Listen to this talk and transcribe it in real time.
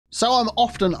So I'm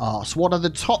often asked what are the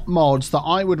top mods that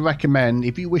I would recommend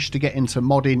if you wish to get into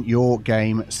modding your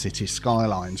game City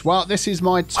Skylines. Well, this is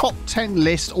my top 10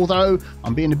 list, although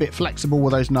I'm being a bit flexible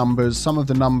with those numbers. Some of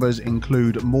the numbers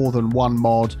include more than one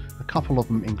mod, a couple of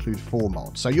them include 4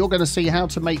 mods. So you're going to see how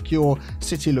to make your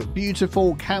city look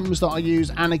beautiful, cams that I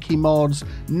use, anarchy mods,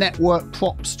 network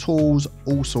props, tools,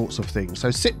 all sorts of things.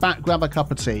 So sit back, grab a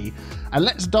cup of tea, and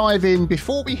let's dive in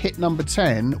before we hit number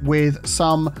 10 with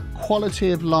some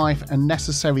quality of life and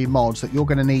necessary mods that you're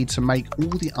going to need to make all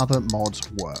the other mods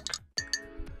work.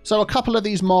 So a couple of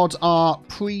these mods are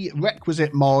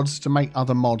prerequisite mods to make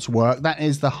other mods work. That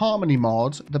is the Harmony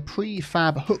mod, the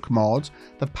Prefab Hook mod,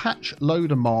 the Patch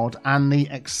Loader mod, and the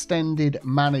Extended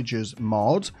Managers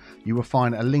mod. You will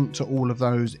find a link to all of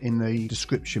those in the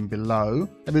description below.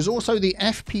 There is also the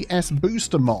FPS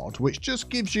Booster mod, which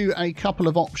just gives you a couple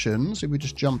of options. If we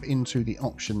just jump into the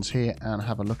options here and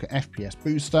have a look at FPS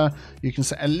Booster, you can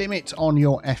set a limit on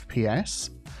your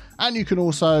FPS. And you can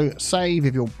also save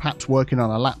if you're perhaps working on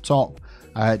a laptop,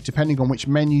 depending on which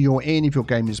menu you're in. If your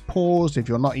game is paused, if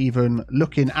you're not even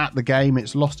looking at the game,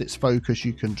 it's lost its focus,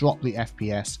 you can drop the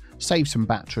FPS, save some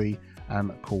battery,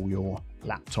 and cool your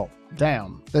laptop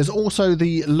down. There's also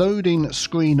the Loading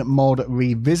Screen mod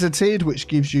Revisited, which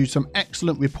gives you some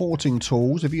excellent reporting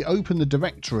tools. If you open the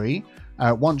directory,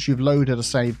 once you've loaded a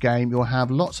save game, you'll have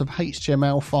lots of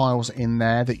HTML files in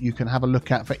there that you can have a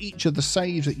look at for each of the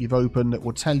saves that you've opened that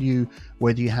will tell you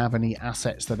whether you have any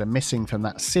assets that are missing from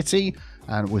that city,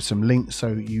 and with some links so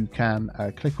you can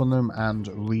click on them and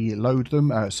reload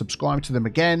them, subscribe to them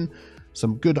again.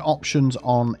 Some good options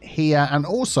on here, and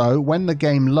also when the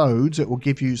game loads it will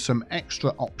give you some extra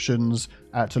options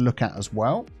to look at as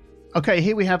well. Okay,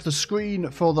 here we have the screen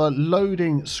for the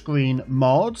Loading Screen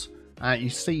mod. You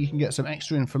see you can get some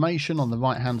extra information on the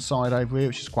right hand side over here,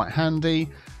 which is quite handy.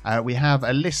 We have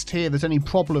a list here. If there's any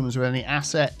problems with any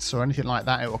assets or anything like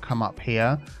that, it will come up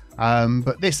here.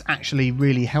 But this actually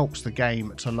really helps the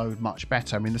game to load much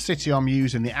better. I mean, the city I'm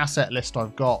using, the asset list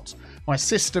I've got, my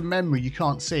system memory, you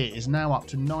can't see it, is now up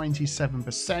to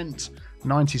 97%,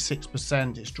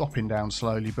 96%. It's dropping down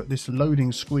slowly, but this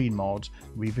Loading Screen mod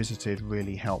Revisited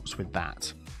really helps with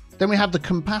that. Then we have the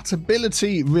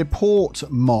Compatibility Report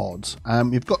mod.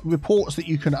 You've got reports that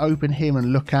you can open here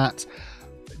and look at.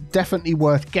 Definitely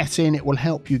worth getting. It will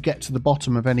help you get to the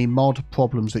bottom of any mod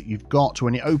problems that you've got.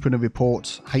 When you open a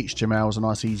report, HTML is a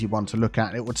nice easy one to look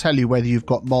at. It will tell you whether you've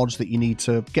got mods that you need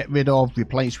to get rid of,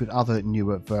 replace with other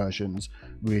newer versions.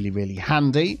 Really, really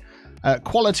handy.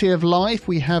 Quality of life,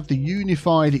 we have the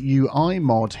Unified UI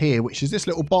mod here, which is this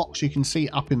little box you can see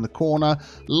up in the corner.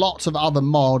 Lots of other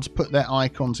mods put their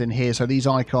icons in here, so these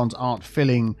icons aren't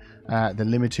filling the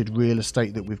limited real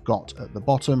estate that we've got at the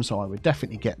bottom, so I would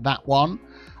definitely get that one.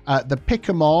 The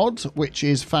Picker mod, which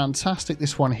is fantastic,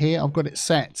 this one here, I've got it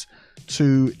set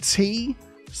to T.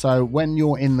 So when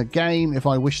you're in the game, if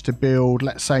I wish to build,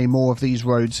 let's say, more of these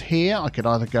roads here, I could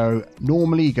either go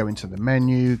normally, go into the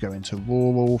menu, go into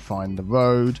rural, find the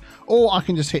road, or I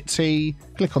can just hit T,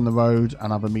 click on the road,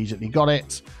 and I've immediately got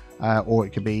it. Or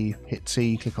it could be hit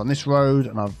T, click on this road,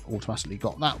 and I've automatically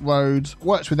got that road.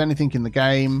 Works with anything in the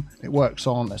game. It works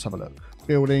on, let's have a look,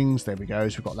 buildings. There we go.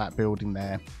 So we've got that building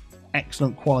there.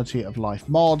 Excellent quality of life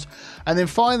mod. And then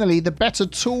finally, the Better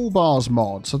Toolbars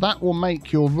mod. So that will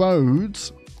make your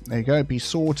roads, there you go, be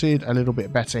sorted a little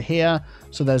bit better here.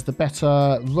 So there's the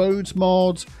Better Roads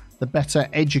mod, the Better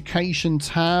Education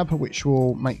tab, which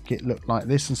will make it look like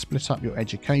this and split up your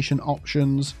education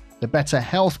options. The Better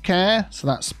Healthcare, so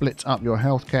that splits up your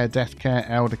healthcare, death care,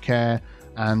 elder care,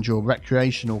 and your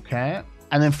recreational care.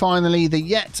 And then finally, the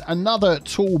Yet Another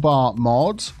Toolbar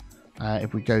mod.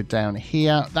 If we go down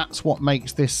here, that's what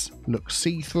makes this look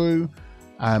see-through.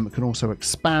 It can also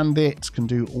expand it, can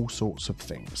do all sorts of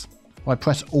things. If I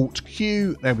press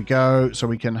Alt-Q, there we go. So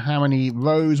we can, how many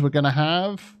rows we're going to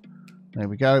have. There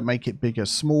we go, make it bigger,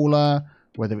 smaller,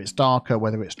 whether it's darker,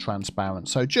 whether it's transparent.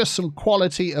 So just some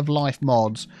quality of life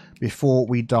mods before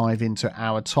we dive into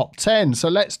our top 10. So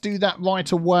let's do that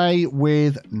right away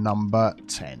with number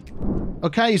 10.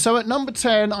 Okay, so at number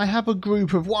 10, I have a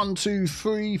group of 1, 2,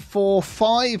 3, 4,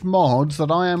 5 mods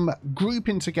that I am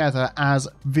grouping together as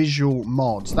visual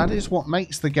mods. That is what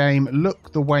makes the game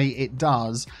look the way it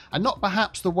does, and not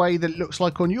perhaps the way that it looks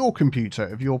like on your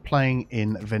computer if you're playing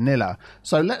in vanilla.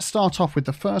 So let's start off with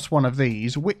the first one of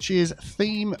these, which is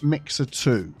Theme Mixer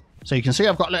 2. So you can see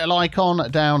I've got a little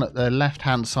icon down at the left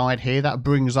hand side here that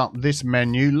brings up this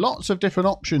menu. Lots of different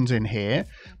options in here,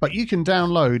 But you can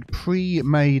download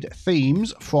pre-made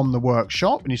themes from the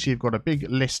workshop, and you see you've got a big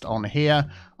list on here.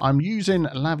 I'm using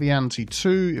Lavianti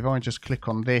 2. If I just click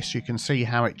on this, you can see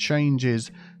how it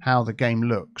changes how the game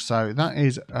looks. So that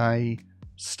is a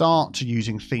start to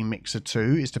using Theme Mixer 2,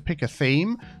 is to pick a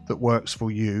theme that works for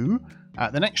you.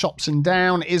 The next option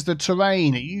down is the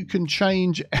terrain. You can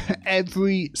change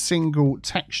every single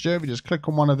texture. If you just click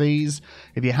on one of these,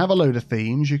 if you have a load of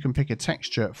themes, you can pick a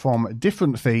texture from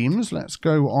different themes. Let's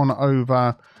go on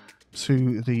over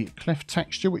to the cliff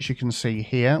texture, which you can see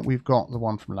here. We've got the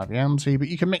one from Lavianti, but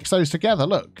you can mix those together.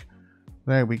 Look,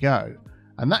 there we go.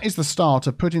 And that is the start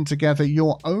of putting together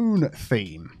your own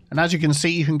theme. And as you can see,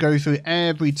 you can go through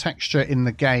every texture in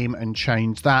the game and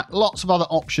change that. Lots of other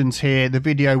options here. The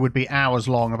video would be hours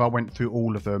long if I went through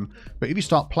all of them. But if you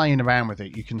start playing around with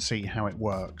it, you can see how it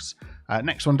works.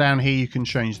 Next one down here, you can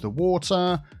change the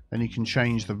water. Then you can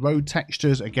change the road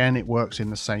textures. Again, it works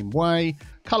in the same way.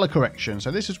 Color correction.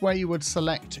 So this is where you would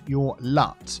select your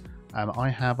LUT. I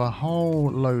have a whole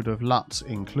load of LUTs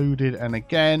included, and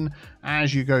again,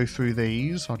 as you go through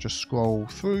these, I'll just scroll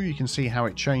through, you can see how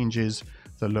it changes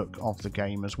the look of the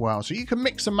game as well. So you can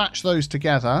mix and match those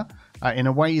together in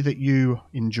a way that you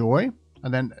enjoy.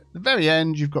 And then at the very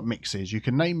end, you've got mixes. You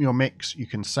can name your mix, you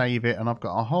can save it, and I've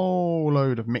got a whole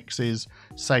load of mixes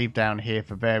saved down here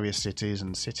for various cities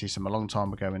and cities from a long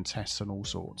time ago and tests and all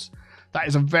sorts. That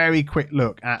is a very quick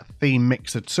look at Theme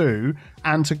Mixer 2.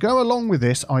 And to go along with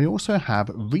this, I also have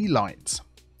Relight.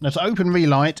 Now to open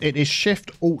Relight, it is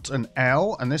Shift, Alt and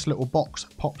L, and this little box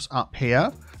pops up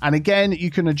here. And again, you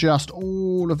can adjust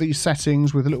all of these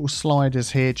settings with little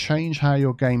sliders here, change how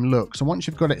your game looks. And once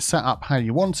you've got it set up how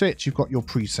you want it, you've got your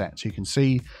presets. You can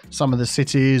see some of the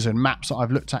cities and maps that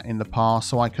I've looked at in the past,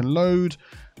 so I can load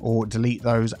or delete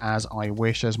those as I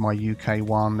wish. There's my UK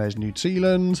one, there's New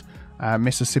Zealand.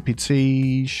 Mississippi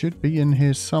T should be in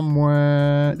here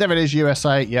somewhere. There it is,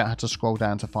 USA. Yeah, I had to scroll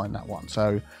down to find that one.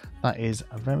 So that is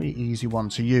a very easy one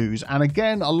to use. And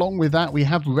again, along with that, we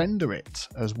have Render It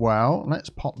as well.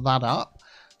 Let's pop that up.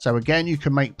 So again, you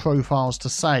can make profiles to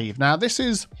save. Now, this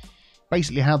is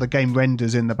basically how the game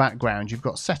renders in the background. You've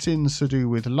got settings to do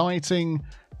with lighting,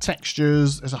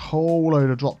 textures. There's a whole load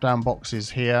of drop-down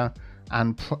boxes here.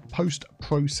 And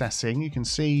post-processing, you can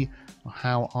see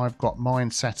how I've got mine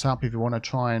set up if you want to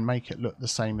try and make it look the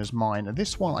same as mine. And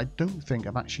this one, I don't think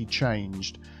I've actually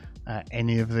changed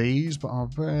any of these, but I'll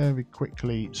very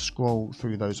quickly scroll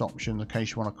through those options in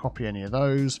case you want to copy any of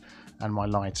those. And my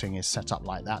lighting is set up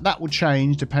like that. That will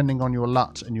change depending on your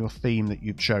LUT and your theme that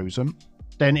you've chosen.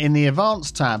 Then in the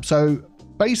Advanced tab, so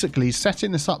basically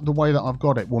setting this up the way that I've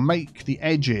got it will make the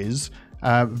edges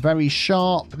very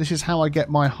sharp. This is how I get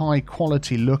my high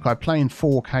quality look. I play in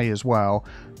 4K as well,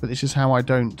 but this is how I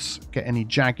don't get any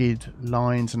jagged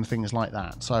lines and things like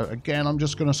that. So again, I'm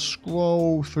just going to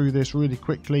scroll through this really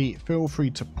quickly. Feel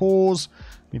free to pause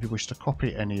if you wish to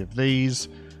copy any of these,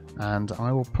 and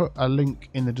I will put a link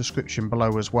in the description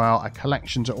below as well, a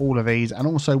collection to all of these, and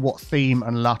also what theme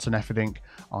and LUT and everything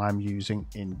I'm using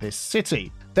in this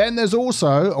city. Then there's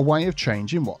also a way of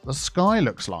changing what the sky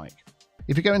looks like.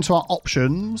 If you go into our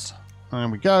options, there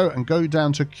we go, and go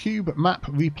down to Cube Map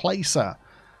Replacer.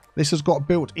 This has got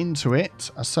built into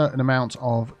it a certain amount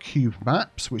of cube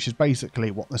maps, which is basically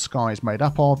what the sky is made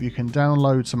up of. You can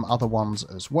download some other ones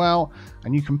as well,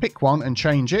 and you can pick one and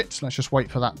change it. Let's just wait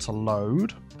for that to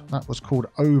load. That was called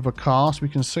Overcast. We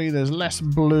can see there's less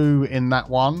blue in that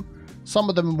one. Some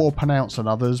of them are more pronounced than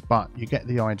others, but you get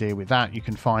the idea with that. You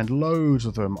can find loads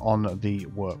of them on the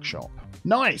workshop.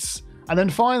 Nice! And then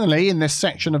finally, in this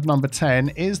section of number 10,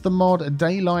 is the mod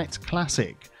Daylight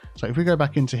Classic. So if we go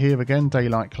back into here again,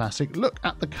 Daylight Classic, look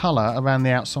at the colour around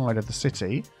the outside of the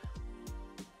city.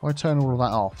 If I turn all of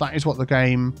that off, that is what the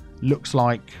game looks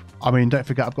like. I mean, don't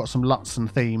forget, I've got some LUTs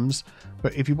and themes.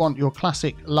 But if you want your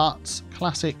classic LUTs,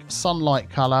 classic sunlight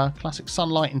colour, classic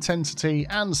sunlight intensity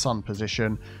and sun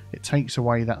position, it takes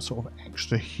away that sort of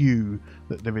extra hue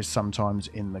that there is sometimes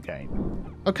in the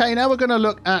game. Okay, now we're going to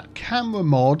look at camera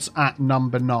mods at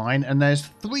number 9, and there's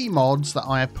 3 mods that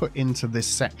I have put into this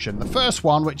section. The first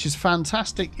one, which is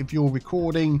fantastic if you're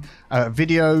recording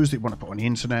videos that you want to put on the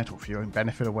internet or for your own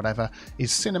benefit or whatever,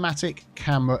 is Cinematic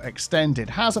Camera Extended.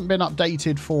 Hasn't been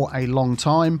updated for a long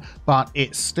time, but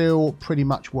it still pretty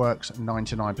much works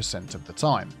 99% of the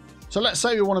time. So let's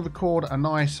say we want to record a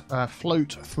nice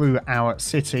float through our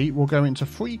city. We'll go into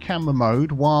free camera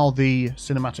mode while the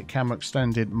Cinematic Camera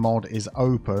Extended mod is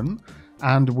open,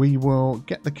 and we will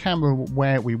get the camera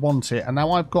where we want it. And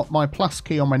now I've got my plus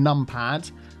key on my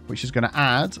numpad, which is going to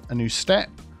add a new step,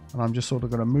 and I'm just sort of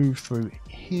going to move through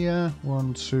here.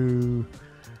 1, 2,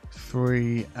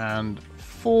 3 and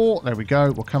 4. There we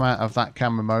go. We'll come out of that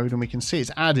camera mode and we can see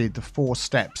it's added the 4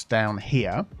 steps down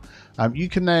here. You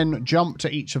can then jump to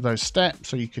each of those steps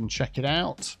so you can check it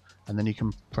out, and then you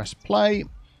can press play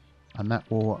and that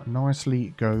will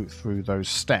nicely go through those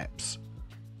steps.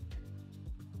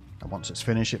 And once it's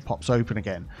finished, it pops open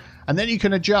again. And then you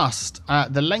can adjust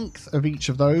the length of each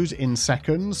of those in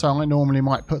seconds. So I normally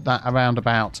might put that around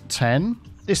about 10.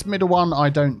 This middle one I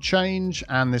don't change,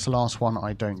 and this last one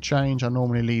I don't change. I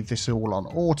normally leave this all on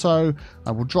auto.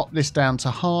 I will drop this down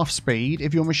to half speed.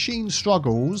 If your machine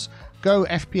struggles, go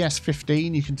FPS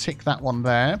 15. You can tick that one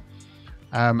there.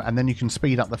 And then you can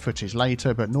speed up the footage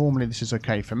later, but normally this is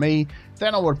okay for me.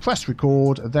 Then I would press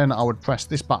record, then I would press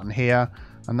this button here,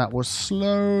 and that will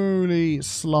slowly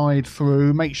slide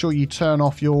through. Make sure you turn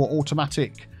off your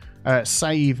automatic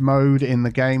save mode in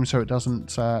the game so it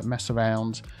doesn't mess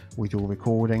around with your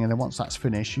recording. And then once that's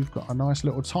finished, you've got a nice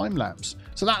little time lapse.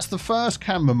 So that's the first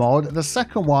camera mod. The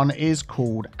second one is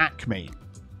called Acme.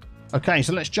 Okay,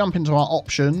 so let's jump into our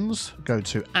options. Go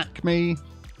to Acme,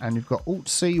 and you've got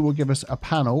Alt-C will give us a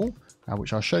panel,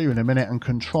 which I'll show you in a minute, and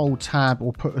Control-Tab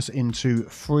will put us into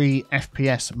free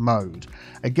FPS mode.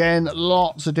 Again,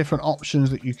 lots of different options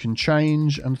that you can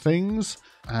change and things,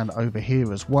 and over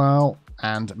here as well,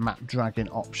 and map dragging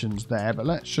options there. But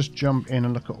let's just jump in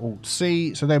and look at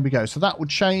Alt-C. So there we go. So that will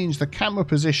change the camera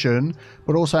position,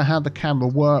 but also how the camera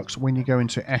works when you go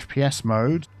into FPS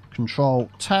mode.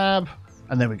 Control-Tab.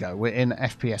 And there we go, we're in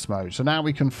FPS mode. So now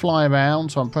we can fly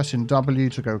around. So I'm pressing W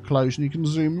to go close, and you can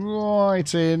zoom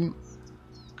right in,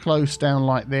 close down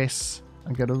like this,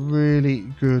 and get a really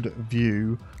good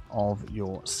view of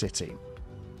your city.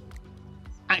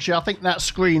 Actually, I think that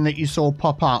screen that you saw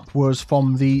pop up was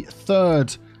from the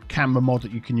third camera mod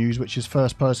that you can use, which is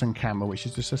first person camera, which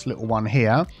is just this little one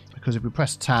here. Because if we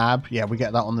press tab, yeah, we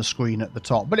get that on the screen at the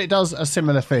top. But it does a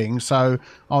similar thing. So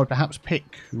I would perhaps pick,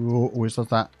 always does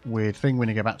that weird thing when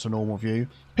you go back to normal view.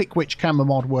 Pick which camera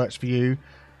mod works for you.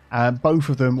 Both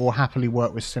of them will happily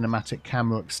work with cinematic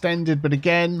camera extended. But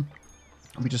again,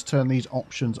 we just turn these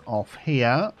options off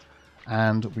here.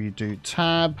 And we do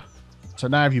tab. So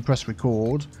now if you press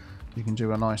record, you can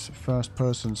do a nice first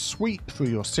person sweep through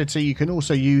your city. You can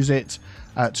also use it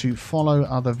to follow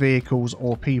other vehicles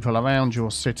or people around your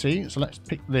city. So let's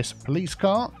pick this police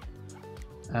car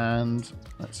and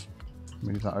let's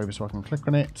move that over so I can click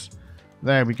on it.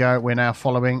 There we go. We're now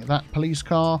following that police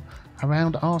car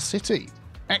around our city.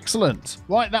 Excellent.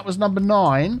 Right, that was number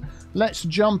 9. Let's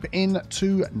jump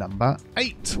into number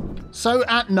 8. So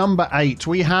at number 8,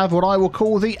 we have what I will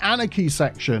call the Anarchy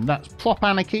section. That's Prop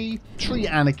Anarchy, Tree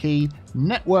Anarchy,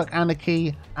 Network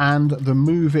Anarchy, and the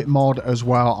Move It mod as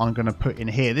well I'm going to put in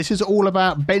here. This is all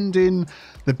about bending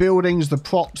the buildings, the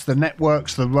props, the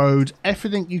networks, the roads,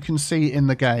 everything you can see in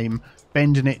the game,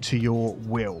 bending it to your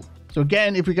will. So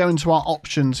again, if we go into our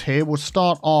options here, we'll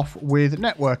start off with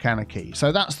Network Anarchy.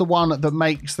 So that's the one that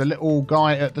makes the little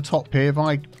guy at the top here. If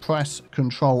I press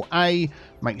Control A,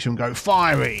 makes him go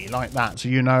fiery like that. So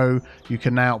you know you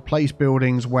can now place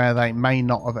buildings where they may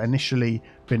not have initially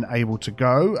been able to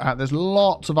go. There's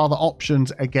lots of other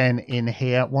options again in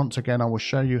here. Once again, I will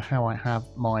show you how I have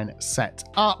mine set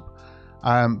up.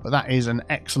 But that is an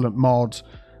excellent mod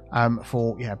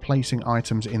for placing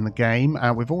items in the game.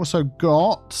 We've also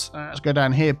got, let's go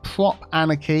down here, Prop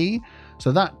Anarchy.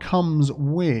 So that comes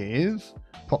with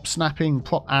prop snapping,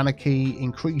 prop anarchy,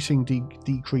 increasing,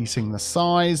 decreasing the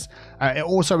size. It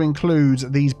also includes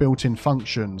these built-in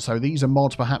functions. So these are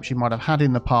mods perhaps you might have had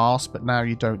in the past, but now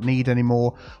you don't need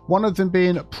anymore. One of them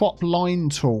being prop line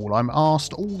tool. I'm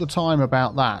asked all the time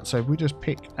about that. So if we just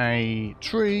pick a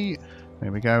tree,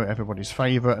 there we go, everybody's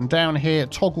favorite. And down here,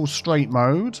 toggle straight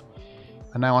mode.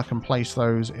 And now I can place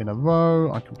those in a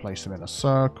row. I can place them in a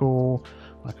circle.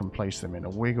 I can place them in a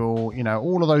wiggle. You know,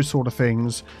 all of those sort of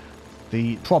things.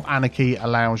 The Prop Anarchy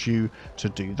allows you to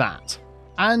do that.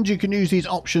 And you can use these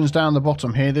options down the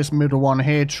bottom here. This middle one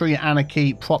here, Tree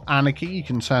Anarchy, Prop Anarchy. You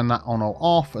can turn that on or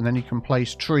off. And then you can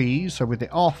place trees. So with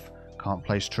it off, can't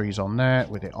place trees on there.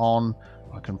 With it on,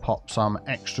 I can pop some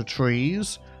extra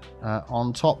trees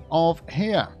on top of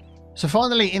here. So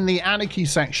finally, in the Anarchy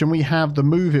section, we have the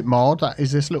Move It mod. That is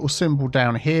this little symbol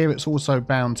down here. It's also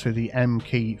bound to the M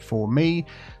key for me.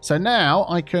 So now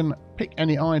I can pick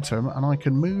any item and I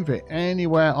can move it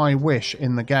anywhere I wish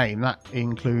in the game. That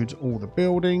includes all the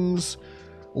buildings,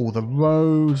 all the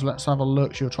roads. Let's have a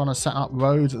look. So you're trying to set up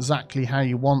roads exactly how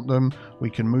you want them. We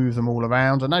can move them all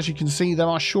around. And as you can see, there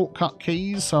are shortcut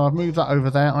keys. So I've moved that over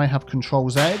there. I have Control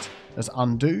Z as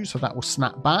undo, so that will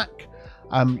snap back.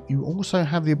 You also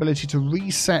have the ability to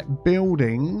reset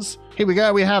buildings. Here we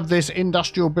go. We have this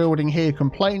industrial building here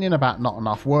complaining about not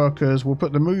enough workers. We'll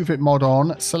put the Move It mod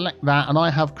on, select that, and I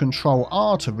have Control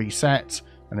R to reset.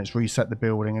 And it's reset the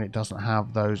building and it doesn't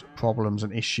have those problems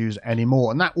and issues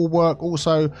anymore. And that will work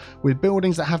also with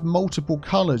buildings that have multiple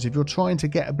colors. If you're trying to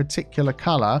get a particular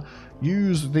color,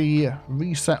 use the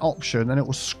reset option and it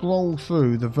will scroll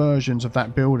through the versions of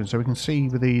that building. So we can see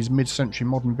with these mid-century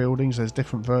modern buildings, there's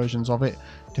different versions of it,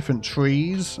 different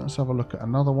trees. Let's have a look at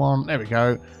another one. There we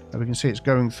go. And we can see it's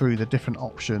going through the different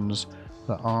options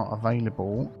that are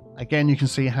available. Again, you can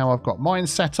see how I've got mine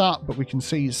set up, but we can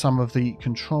see some of the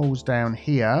controls down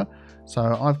here. So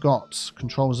I've got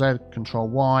Control Z, Control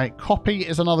Y. Copy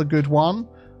is another good one.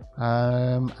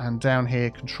 And down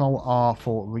here, Control R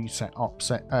for reset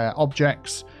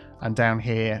objects. And down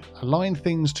here, align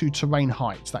things to terrain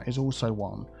heights. That is also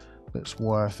one that's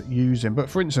worth using. But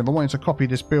for instance, if I wanted to copy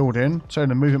this building, turn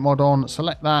the Move It mod on,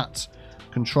 select that,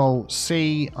 Control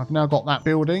C. I've now got that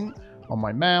building on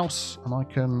my mouse and I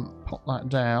can pop that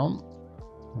down.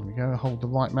 There we go. Hold the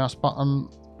right mouse button,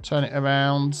 turn it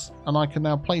around, and I can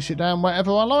now place it down wherever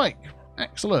I like.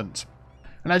 Excellent.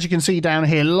 And as you can see down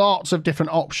here, lots of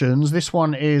different options. This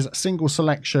one is single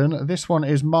selection. This one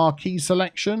is marquee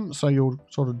selection. So you'll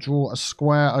sort of draw a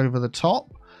square over the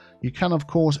top. You can, of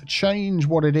course, change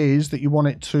what it is that you want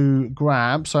it to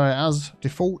grab. So as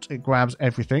default, it grabs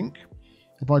everything.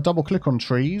 If I double click on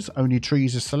trees, only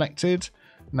trees is selected.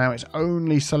 Now it's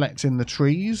only selecting the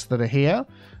trees that are here.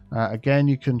 Again,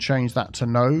 you can change that to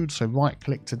nodes. So right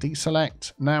click to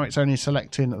deselect. Now it's only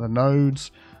selecting the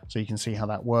nodes. So you can see how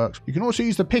that works. You can also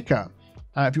use the picker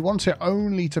if you want it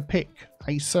only to pick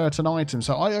a certain item.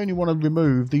 So I only want to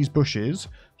remove these bushes.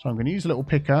 So I'm going to use a little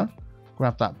picker,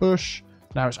 grab that bush.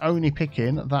 Now it's only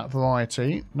picking that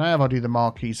variety. Now if I do the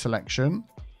marquee selection,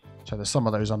 so there's some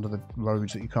of those under the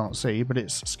roads that you can't see, but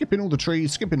it's skipping all the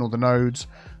trees, skipping all the nodes,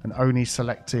 and only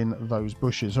selecting those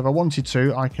bushes. So if I wanted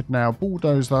to, I could now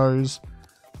bulldoze those.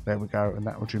 There we go, and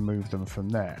that would remove them from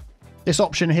there. This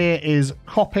option here is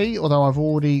copy, although I've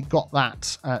already got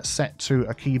that set to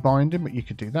a key binding, but you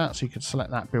could do that. So you could select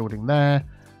that building there,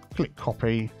 click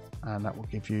copy, and that will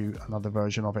give you another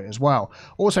version of it as well.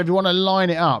 Also, if you want to line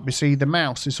it up, you see the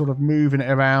mouse is sort of moving it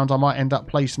around. I might end up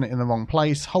placing it in the wrong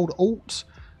place. Hold Alt,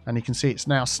 and you can see it's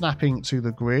now snapping to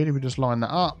the grid. If we just line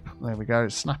that up, there we go,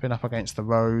 it's snapping up against the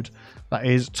road. That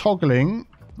is toggling.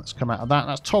 Let's come out of that.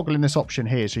 That's toggling this option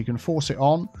here. So you can force it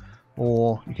on,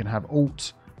 or you can have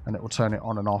Alt, and it will turn it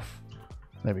on and off.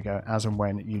 There we go, as and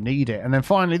when you need it. And then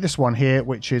finally, this one here,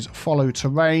 which is follow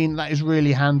terrain. That is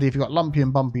really handy if you've got lumpy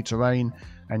and bumpy terrain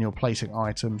and you're placing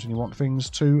items and you want things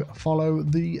to follow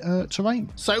the terrain.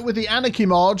 So with the Anarchy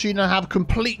mod, you now have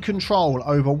complete control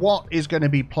over what is going to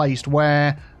be placed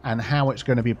where and how it's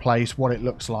going to be placed, what it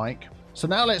looks like. So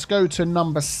now let's go to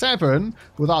number 7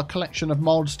 with our collection of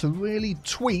mods to really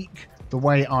tweak the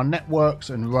way our networks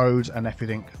and roads and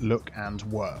everything look and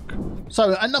work.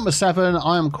 So at number 7,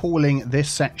 I am calling this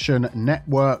section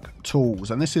Network Tools,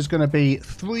 and this is going to be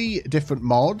 3 different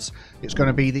mods. It's going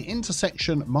to be the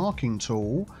Intersection Marking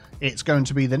Tool, it's going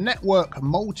to be the Network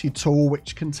Multi-Tool,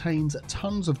 which contains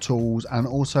tons of tools, and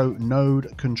also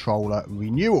Node Controller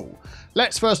Renewal.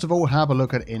 Let's first of all have a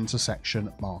look at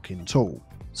Intersection Marking Tool.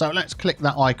 So let's click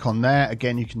that icon there.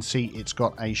 Again, you can see it's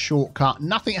got a shortcut.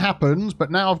 Nothing happens,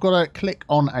 but now I've got to click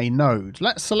on a node.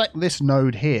 Let's select this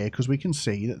node here because we can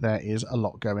see that there is a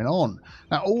lot going on.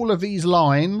 Now, all of these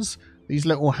lines, these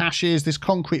little hashes, this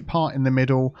concrete part in the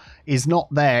middle is not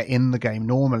there in the game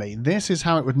normally. This is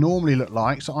how it would normally look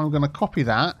like. So I'm going to copy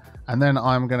that, and then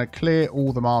I'm going to clear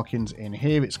all the markings in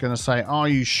here. It's going to say, are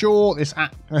you sure this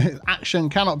action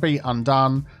cannot be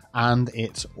undone? And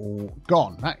it's all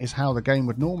gone. That is how the game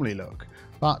would normally look.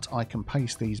 But I can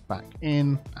paste these back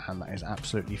in, and that is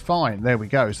absolutely fine. There we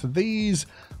go. So these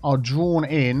are drawn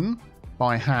in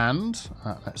by hand.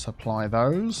 Let's apply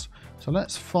those. So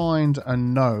let's find a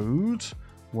node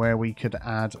where we could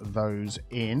add those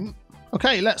in.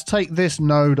 Okay, let's take this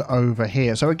node over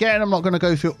here. So again, I'm not going to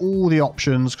go through all the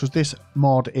options because this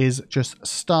mod is just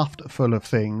stuffed full of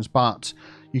things, but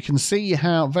you can see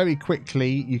how very quickly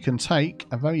you can take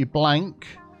a very blank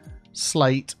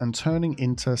slate and turning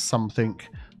into something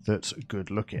that's good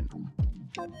looking.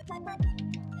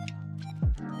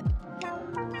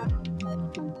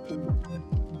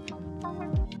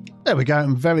 There we go,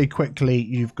 and very quickly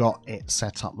you've got it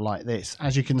set up like this.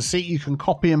 As you can see, you can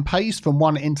copy and paste from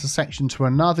one intersection to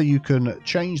another. You can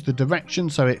change the direction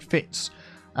so it fits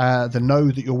the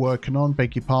node that you're working on,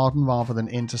 beg your pardon, rather than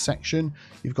intersection.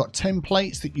 You've got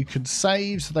templates that you can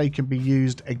save so they can be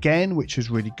used again, which is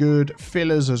really good.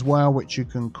 Fillers as well, which you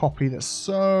can copy. There's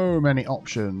so many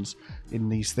options in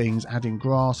these things, adding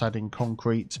grass, adding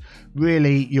concrete.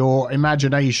 Really, your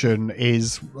imagination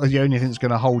is the only thing that's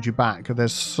going to hold you back.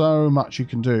 There's so much you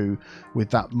can do with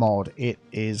that mod. It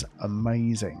is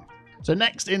amazing. So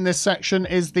next in this section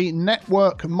is the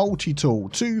network multi-tool.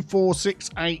 2, 4, 6,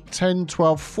 8, 10,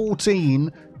 12,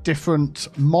 14 different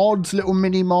mods, little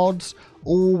mini mods,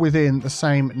 all within the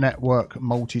same network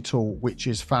multi-tool, which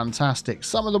is fantastic.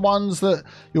 Some of the ones that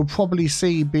you'll probably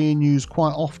see being used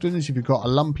quite often is if you've got a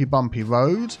lumpy bumpy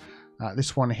road.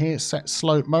 This one here, set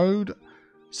slope mode.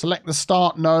 Select the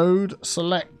start node,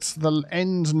 select the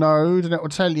end node, and it will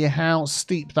tell you how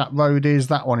steep that road is.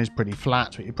 That one is pretty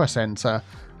flat, but you press enter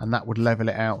and that would level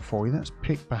it out for you. Let's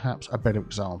pick perhaps a better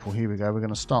example. Here we go. We're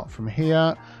going to start from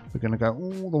here. We're going to go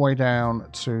all the way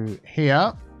down to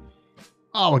here.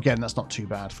 Oh, again, that's not too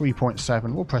bad.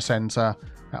 3.7. We'll press enter.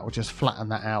 That will just flatten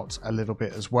that out a little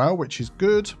bit as well, which is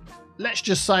good. Let's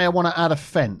just say I want to add a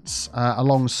fence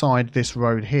alongside this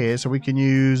road here. So we can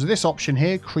use this option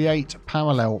here, create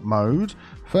parallel mode.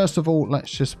 First of all,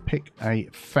 let's just pick a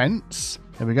fence.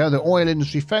 There we go, the oil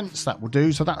industry fence, that will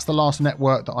do. So that's the last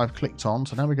network that I've clicked on.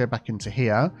 So now we go back into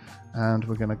here and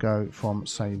we're going to go from,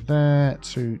 say, there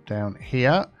to down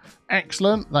here.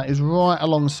 Excellent. That is right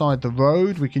alongside the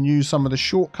road. We can use some of the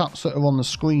shortcuts that are on the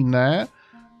screen there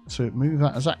to move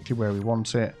that exactly where we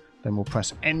want it. Then we'll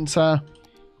press enter.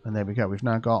 And there we go. We've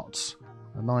now got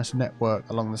a nice network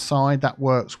along the side. That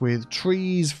works with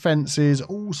trees, fences,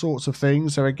 all sorts of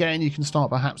things. So again, you can start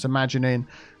perhaps imagining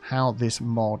how this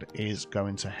mod is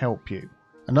going to help you.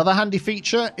 Another handy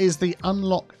feature is the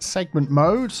unlock segment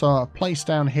mode. So I've placed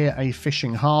down here a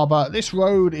fishing harbour. This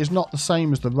road is not the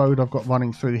same as the road I've got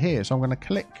running through here. So I'm going to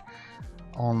click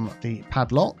on the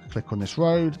padlock, click on this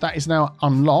road. That is now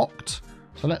unlocked.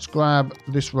 So let's grab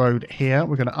this road here.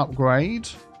 We're going to upgrade.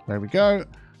 There we go.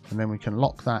 And then we can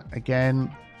lock that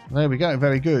again. There we go.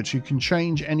 Very good. So you can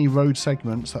change any road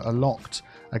segments that are locked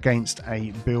against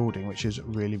a building, which is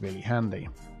really, really handy.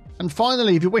 And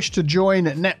finally, if you wish to join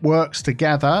networks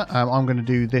together, I'm going to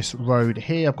do this road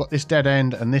here. I've got this dead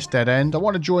end and this dead end. I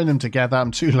want to join them together.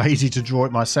 I'm too lazy to draw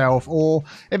it myself. Or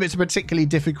if it's a particularly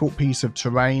difficult piece of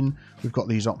terrain, we've got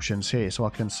these options here. So I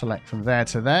can select from there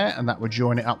to there, and that would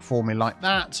join it up for me like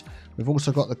that. We've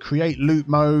also got the create loop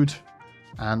mode.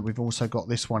 And we've also got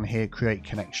this one here, create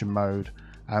connection mode.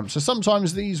 So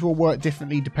sometimes these will work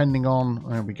differently depending on,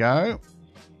 there we go,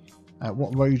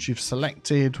 what roads you've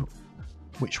selected,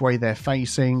 which way they're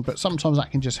facing. But sometimes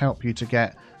that can just help you to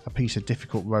get a piece of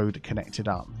difficult road connected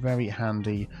up. Very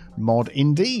handy mod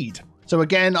indeed. So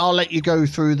again, I'll let you go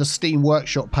through the Steam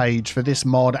Workshop page for this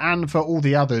mod and for all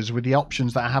the others with the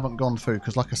options that I haven't gone through,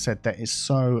 because like I said, there is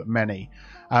so many.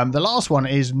 The last one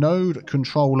is node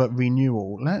controller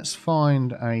renewal. Let's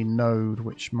find a node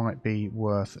which might be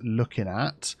worth looking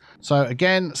at. So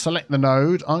again, select the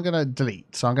node. I'm going to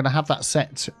delete. So I'm going to have that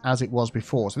set as it was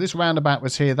before. So this roundabout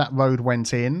was here. That road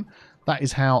went in. That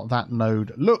is how that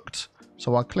node looked.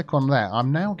 So I click on there.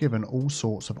 I'm now given all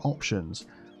sorts of options.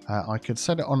 I could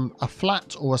set it on a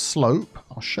flat or a slope.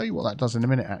 I'll show you what that does in a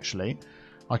minute, actually.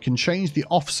 I can change the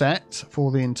offset for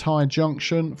the entire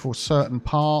junction for certain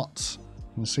parts.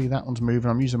 You can see that one's moving.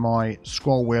 I'm using my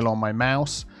scroll wheel on my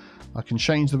mouse. I can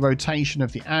change the rotation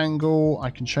of the angle. I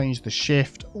can change the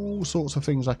shift. All sorts of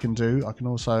things I can do. I can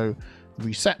also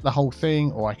reset the whole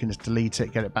thing, or I can just delete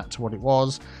it, get it back to what it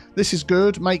was. This is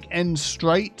good. Make ends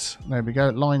straight. There we go.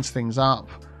 It lines things up.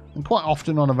 And quite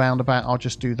often on a roundabout, I'll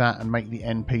just do that and make the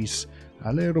end piece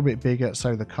a little bit bigger.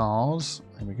 So the cars,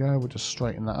 there we go. We'll just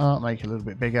straighten that up, make it a little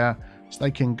bit bigger, so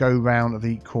they can go round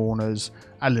the corners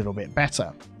a little bit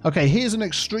better. Okay, here's an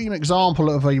extreme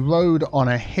example of a road on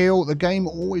a hill. The game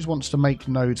always wants to make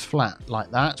nodes flat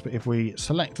like that, but if we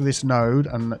select this node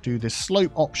and do this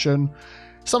slope option,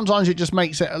 sometimes it just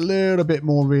makes it a little bit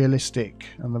more realistic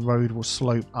and the road will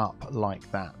slope up like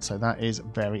that. So that is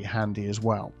very handy as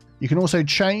well. You can also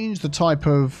change the type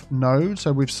of node.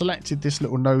 So we've selected this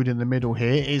little node in the middle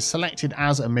here. It is selected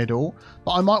as a middle,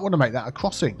 but I might want to make that a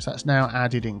crossing. So that's now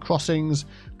added in crossings.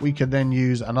 We can then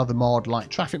use another mod like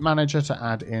Traffic Manager to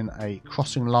add in a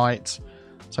crossing light.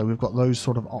 So we've got those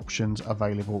sort of options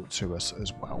available to us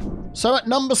as well. So at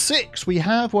number 6, we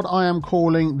have what I am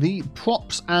calling the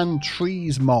Props and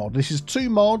Trees mod. This is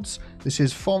 2 mods. This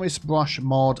is Forest Brush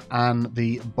mod and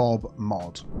the Bob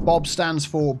mod. Bob stands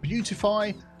for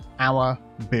Beautify, our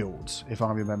builds, if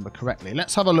I remember correctly.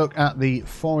 Let's have a look at the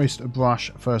forest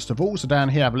brush first of all. So down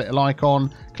here I have a little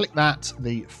icon, click that,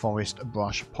 the forest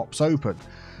brush pops open.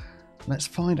 Let's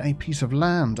find a piece of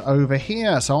land over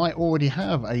here. So I already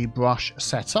have a brush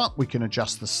set up. We can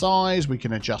adjust the size, we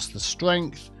can adjust the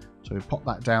strength. So we pop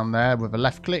that down there with a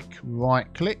left click,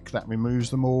 right click, that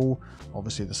removes them all.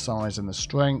 Obviously the size and the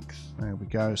strength. There we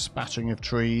go, spattering of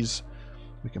trees.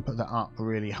 We can put that up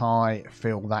really high,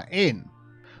 fill that in.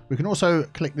 We can also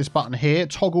click this button here,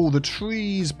 toggle the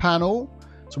trees panel,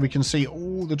 so we can see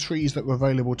all the trees that were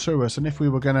available to us. And if we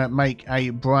were going to make a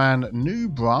brand new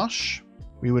brush,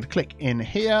 we would click in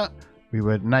here, we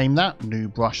would name that new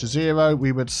brush 0,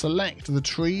 we would select the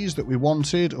trees that we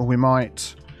wanted, or we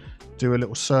might do a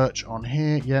little search on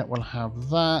here. Yeah, we'll have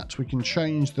that. We can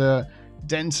change the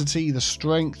density, the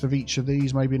strength of each of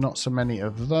these, maybe not so many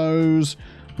of those.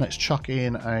 Let's chuck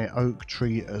in a oak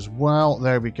tree as well.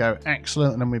 There we go,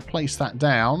 excellent. And then we place that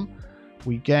down,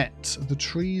 we get the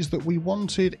trees that we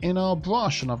wanted in our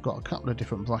brush. And I've got a couple of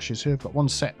different brushes here. I've got one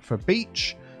set for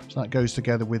beach, so that goes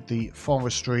together with the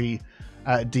forestry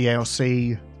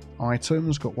DLC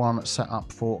items. Got one set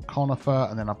up for conifer,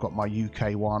 and then I've got my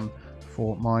UK one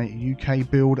for my UK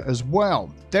build as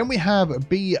well. Then we have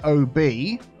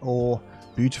BOB, or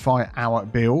beautify our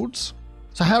builds.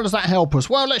 So how does that help us?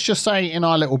 Well, let's just say in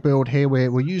our little build here,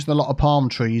 we're using a lot of palm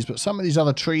trees, but some of these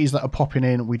other trees that are popping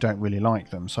in, we don't really like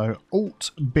them. So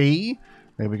Alt B,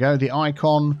 there we go. The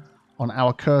icon on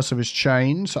our cursor is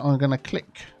changed. So I'm going to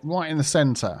click right in the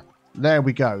center. There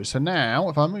we go. So now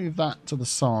if I move that to the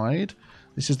side,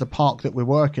 this is the park that we're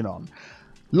working on.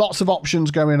 Lots of options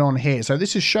going on here. So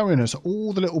this is showing us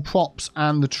all the little props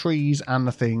and the trees and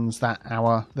the things that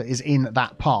is in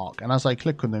that park. And as I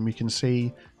click on them, you can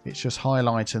see it's just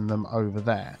highlighting them over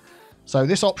there. So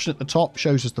this option at the top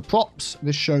shows us the props.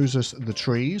 This shows us the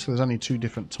trees. So there's only 2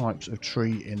 different types of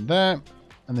tree in there.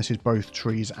 And this is both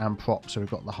trees and props. So we've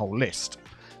got the whole list.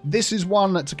 This is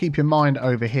one to keep in mind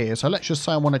over here. So let's just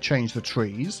say I want to change the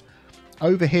trees.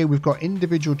 Over here, we've got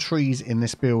individual trees in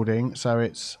this building. So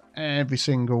it's every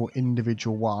single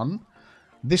individual one.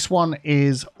 This one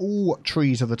is all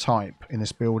trees of the type in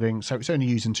this building. So it's only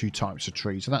using 2 types of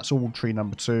trees. So that's all tree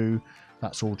number 2.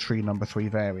 That's all tree number 3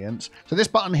 variants. So this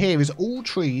button here is all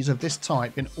trees of this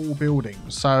type in all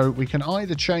buildings. So we can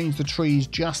either change the trees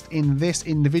just in this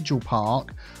individual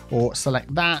park, or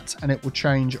select that and it will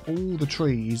change all the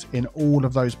trees in all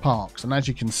of those parks. And as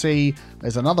you can see,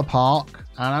 there's another park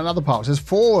and another park. So there's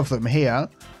 4 of them here.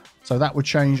 So that would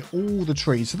change all the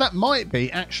trees. So that might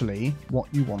be actually what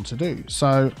you want to do.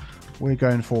 So we're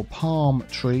going for palm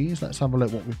trees. Let's have a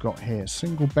look what we've got here.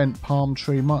 Single bent palm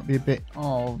tree might be a bit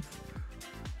of...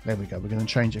 There we go. We're going to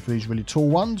change it for these really tall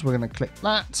ones. We're going to click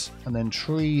that. And then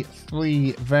tree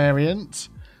 3 variant.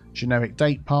 Generic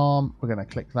date palm. We're going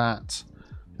to click that.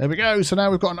 There we go. So now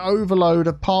we've got an overload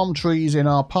of palm trees in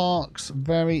our parks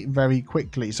very, very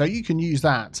quickly. So you can use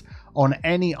that on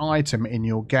any item in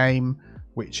your game,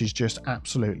 which is just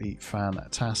absolutely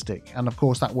fantastic. And of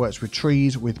course that works with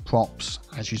trees, with props,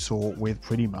 as you saw with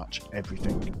pretty much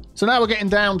everything. So now we're getting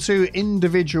down to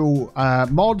individual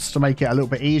mods to make it a little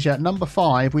bit easier. Number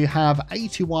 5, we have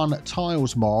 81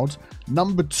 tiles mod.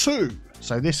 Number 2.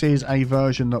 So this is a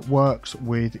version that works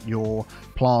with your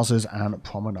plazas and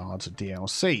promenades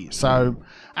DLC. So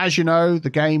as you know,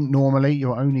 the game normally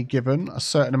you're only given a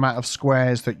certain amount of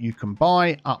squares that you can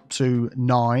buy, up to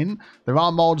 9. There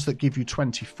are mods that give you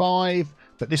 25,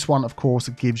 but this one of course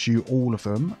gives you all of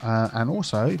them. And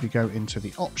also if you go into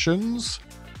the options,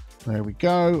 there we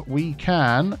go, we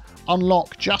can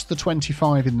unlock just the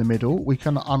 25 in the middle. We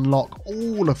can unlock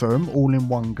all of them all in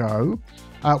one go.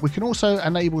 We can also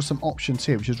enable some options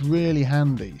here, which is really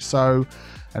handy. So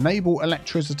enable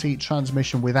electricity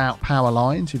transmission without power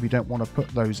lines if you don't want to put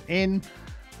those in.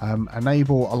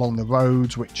 Enable along the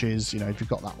roads, which is, you know, if you've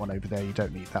got that one over there, you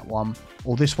don't need that one.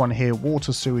 Or this one here,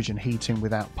 water, sewage and heating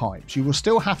without pipes. You will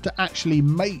still have to actually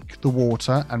make the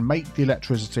water and make the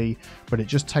electricity, but it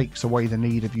just takes away the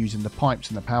need of using the pipes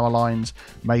and the power lines,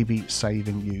 maybe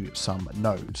saving you some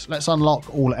nodes. Let's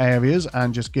unlock all areas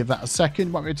and just give that a second.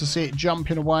 Might be able to see it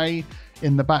jumping away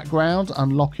in the background,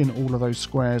 unlocking all of those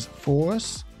squares for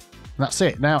us. And that's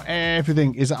it. Now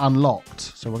everything is unlocked.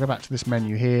 So we'll go back to this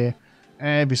menu here.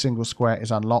 Every single square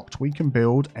is unlocked. We can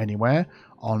build anywhere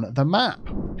on the map.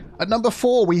 At number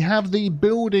 4, we have the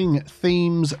building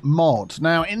themes mod.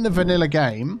 Now in the vanilla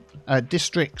game,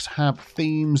 districts have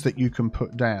themes that you can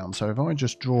put down. So if I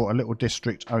just draw a little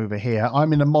district over here,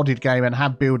 I'm in a modded game and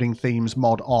have building themes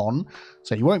mod on,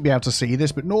 so you won't be able to see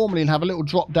this, but normally you'll have a little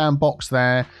drop down box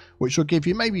there which will give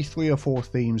you maybe 3 or 4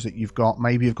 themes that you've got.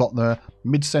 Maybe you've got the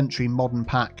mid-century modern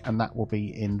pack and that will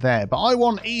be in there, but I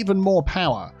want even more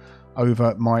power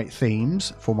over my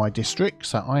themes for my district,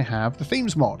 so I have the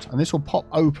themes mod, and this will pop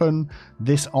open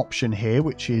this option here,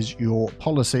 which is your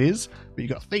policies, but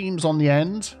you've got themes on the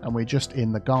end, and we're just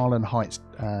in the Garland Heights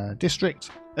district.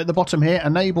 At the bottom here,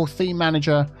 enable theme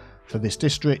manager for this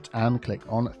district and click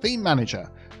on theme manager,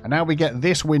 and now we get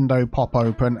this window pop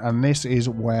open, and this is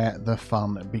where the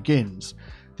fun begins.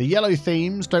 The yellow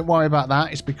themes, don't worry about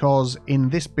that. It's because in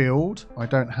this build, I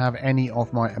don't have any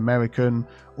of my American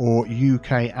or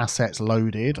UK assets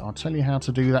loaded. I'll tell you how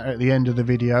to do that at the end of the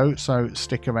video, so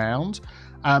stick around.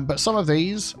 But some of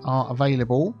these are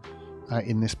available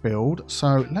in this build.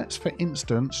 So let's, for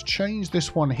instance, change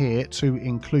this one here to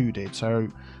included. So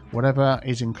whatever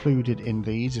is included in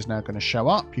these is now going to show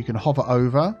up. You can hover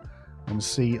over and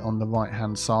see on the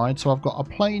right-hand side. So I've got a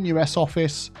plain US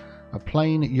office, a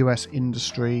plain US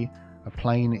industry, a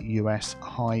plain US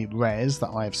high res that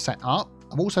I have set up.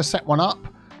 I've also set one up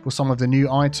for some of the new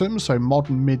items, so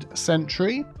modern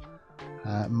mid-century,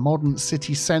 modern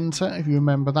city centre, if you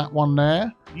remember that one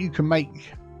there. You can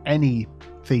make any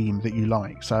theme that you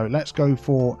like. So let's go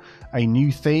for a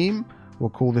new theme. We'll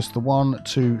call this the 1,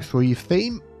 2, 3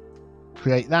 theme.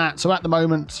 Create that. So at the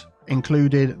moment,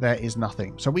 included, there is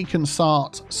nothing. So we can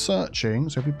start searching.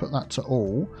 So if we put that to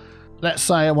all, let's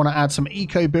say I want to add some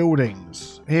eco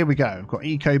buildings. Here we go. I've got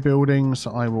eco buildings.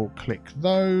 So I will click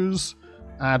those,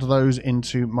 add those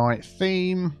into my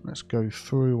theme. Let's go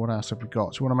through. What else have we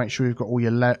got? So we want to make sure you've got all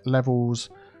your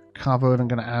levels covered. I'm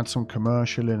going to add some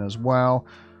commercial in as well.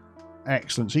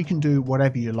 Excellent. So you can do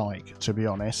whatever you like, to be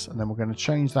honest. And then we're going to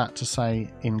change that to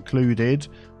say included.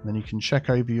 And then you can check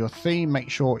over your theme, make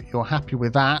sure you're happy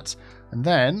with that. And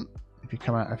then if you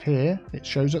come out of here, it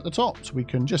shows at the top. So we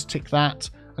can just tick that.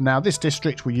 And now this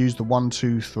district will use the 1,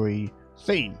 2, 3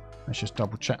 theme. Let's just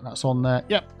double check that's on there.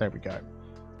 Yep, there we go.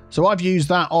 So I've used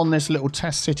that on this little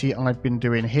test city I've been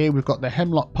doing here. We've got the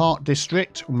Hemlock Park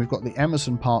district and we've got the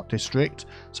Emerson Park district.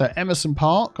 So Emerson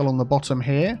Park along the bottom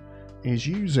here is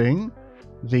using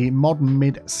the modern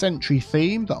mid-century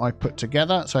theme that I put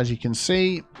together. So as you can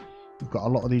see, we've got a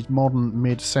lot of these modern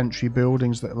mid-century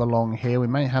buildings that are along here. We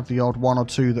may have the odd 1 or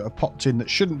 2 that have popped in that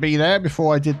shouldn't be there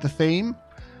before I did the theme.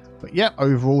 But yeah,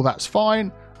 overall that's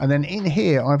fine. And then in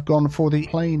here, I've gone for the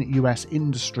plain US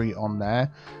industry on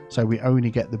there. So we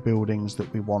only get the buildings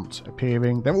that we want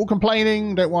appearing. They're all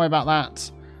complaining. Don't worry about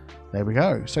that. There we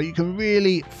go. So you can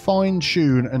really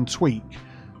fine-tune and tweak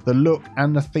the look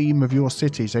and the theme of your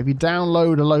city. So if you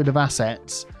download a load of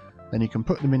assets, then you can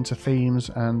put them into themes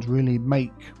and really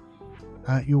make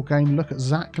your game look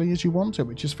exactly as you want it,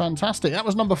 which is fantastic. That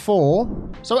was number 4.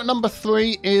 So at number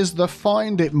 3 is the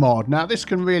Find It mod. Now this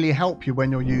can really help you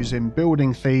when you're using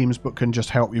building themes, but can just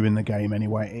help you in the game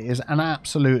anyway. It is an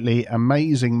absolutely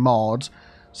amazing mod.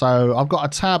 So I've got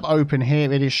a tab open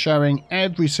here. It is showing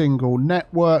every single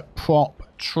network,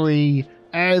 prop, tree,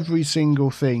 every single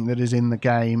thing that is in the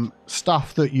game,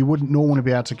 stuff that you wouldn't normally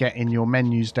be able to get in your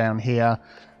menus down here,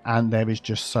 and there is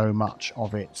just so much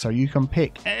of it. So you can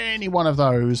pick any one of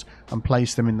those and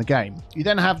place them in the game. You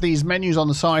then have these menus on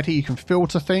the side here. You can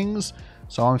filter things.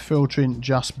 So I'm filtering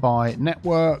just by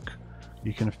network.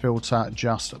 You can filter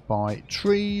just by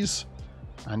trees,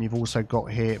 and you've also got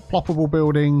here ploppable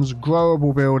buildings,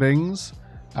 growable buildings,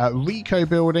 Rico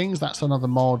buildings. That's another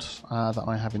mod that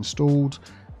I have installed.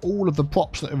 All of the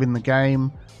props that are in the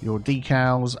game, your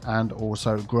decals, and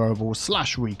also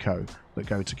growable / Rico that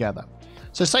go together.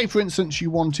 So say for instance you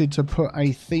wanted to put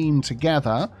a theme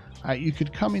together, you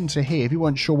could come into here if you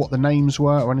weren't sure what the names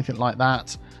were or anything like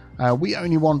that. We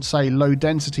only want, say, low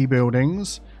density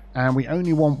buildings, and we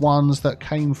only want ones that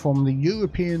came from the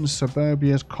European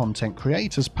Suburbia's Content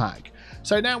Creators Pack.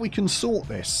 So now we can sort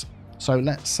this. So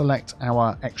let's select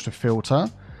our extra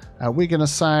filter. We're going to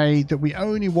say that we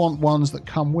only want ones that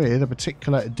come with a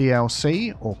particular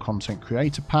DLC or Content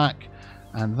Creator Pack,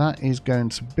 and that is going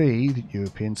to be the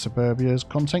European Suburbia's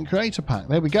Content Creator Pack.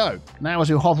 There we go. Now as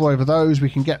you hover over those, we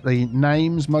can get the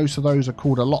names. Most of those are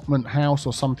called Allotment House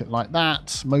or something like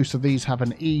that. Most of these have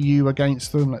an EU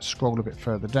against them. Let's scroll a bit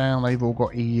further down. They've all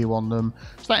got EU on them.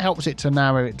 So that helps it to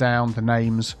narrow it down, the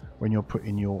names, when you're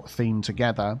putting your theme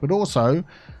together. But also,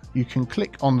 you can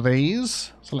click on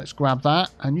these. So let's grab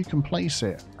that, and you can place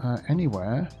it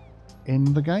anywhere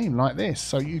in the game like this.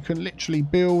 So you can literally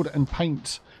build and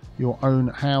paint your own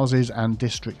houses and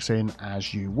districts in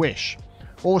as you wish.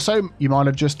 Also, you might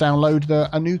have just downloaded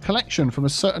a new collection from a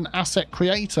certain asset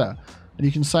creator. And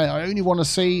you can say, I only want to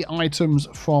see items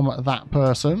from that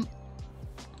person.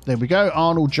 There we go,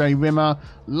 Arnold J. Rimmer.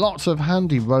 Lots of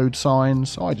handy road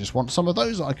signs. I just want some of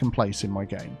those that I can place in my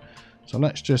game. So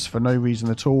let's just, for no reason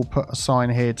at all, put a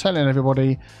sign here telling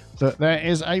everybody that there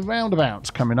is a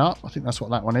roundabout coming up. I think that's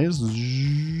what that one is.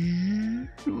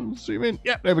 Zoom in.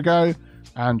 Yep, there we go.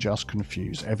 And just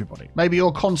confuse everybody. Maybe you're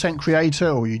a content creator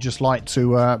or you just like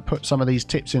to put some of these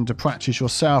tips into practice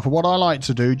yourself. What I like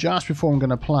to do just before I'm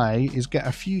going to play is get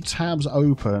a few tabs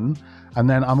open, and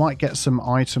then I might get some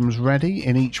items ready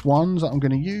in each one that I'm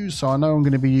going to use. So I know I'm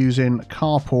going to be using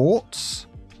carports.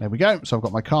 There we go. So I've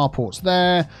got my carports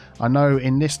there. I know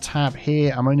in this tab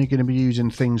here, I'm only going to be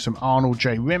using things from Arnold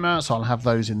J. Rimmer, so I'll have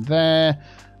those in there.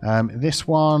 This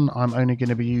one, I'm only going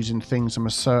to be using things from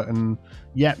a certain,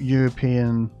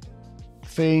 European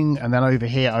thing. And then over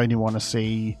here, I only want to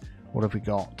see, what have we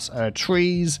got?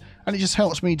 Trees. And it just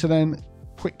helps me to then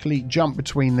quickly jump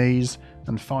between these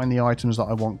and find the items that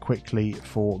I want quickly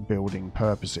for building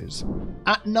purposes.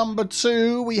 At number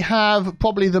 2, we have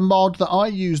probably the mod that I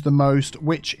use the most,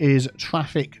 which is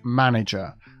Traffic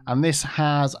Manager. And this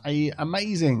has an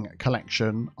amazing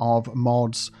collection of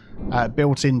mods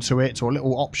built into it, or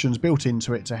little options built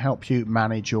into it to help you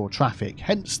manage your traffic,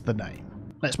 hence the name.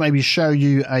 Let's maybe show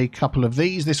you a couple of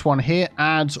these. This one here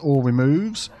adds or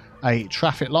removes a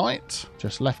traffic light.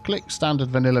 Just left click, standard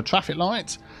vanilla traffic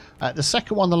light. The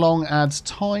second one along adds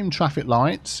time traffic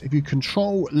lights. If you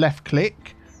control left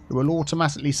click, it will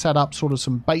automatically set up sort of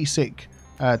some basic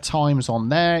times on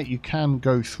there. You can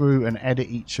go through and edit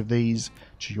each of these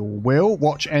to your will.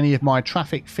 Watch any of my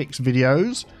traffic fix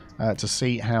videos to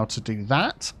see how to do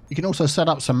that. You can also set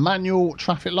up some manual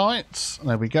traffic lights.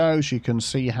 There we go. So you can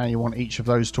see how you want each of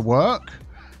those to work.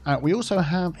 We also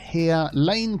have here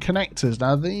lane connectors.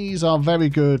 Now these are very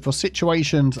good for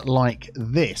situations like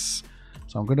this.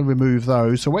 So I'm going to remove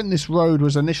those. So when this road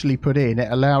was initially put in,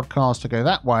 it allowed cars to go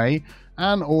that way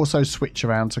and also switch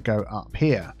around to go up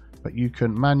here. But you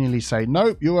can manually say,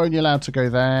 nope, you're only allowed to go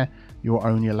there. You're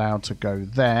only allowed to go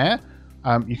there.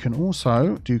 You can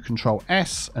also do Control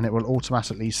S and it will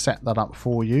automatically set that up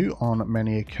for you on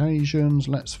many occasions.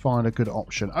 Let's find a good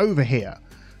option over here.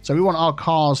 So we want our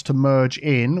cars to merge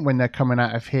in when they're coming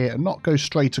out of here and not go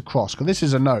straight across, because this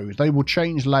is a node. They will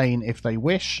change lane if they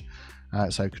wish.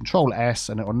 So Control S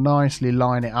and it will nicely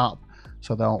line it up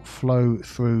so they'll flow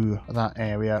through that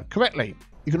area correctly.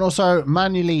 You can also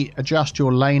manually adjust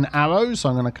your lane arrows. So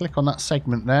I'm going to click on that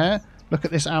segment there. Look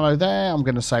at this arrow there. I'm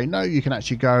going to say no, you can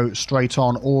actually go straight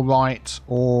on or right,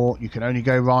 or you can only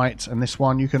go right. And this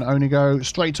one, you can only go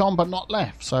straight on, but not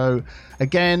left. So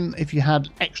again, if you had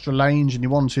extra lanes and you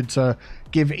wanted to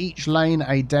give each lane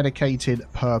a dedicated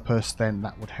purpose, then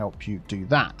that would help you do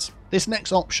that. This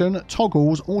next option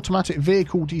toggles automatic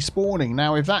vehicle despawning.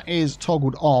 Now, if that is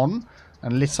toggled on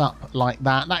and lit up like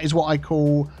that, that is what I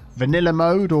call vanilla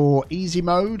mode or easy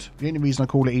mode. The only reason I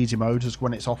call it easy mode is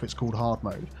when it's off, it's called hard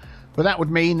mode. But that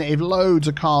would mean that if loads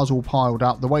of cars all piled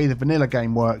up, the way the vanilla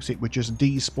game works, it would just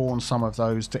despawn some of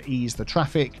those to ease the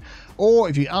traffic. Or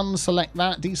if you unselect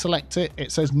that, deselect it,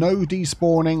 it says no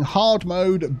despawning, hard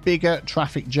mode, bigger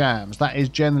traffic jams. That is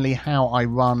generally how I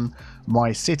run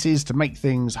my cities to make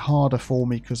things harder for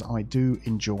me, because I do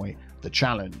enjoy the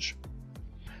challenge.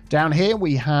 Down here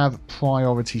we have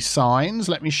priority signs.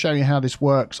 Let me show you how this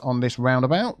works on this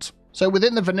roundabout. So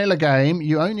within the vanilla game,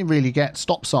 you only really get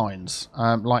stop signs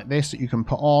like this that you can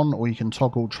put on, or you can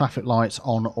toggle traffic lights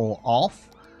on or off.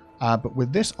 But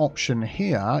with this option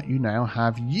here, you now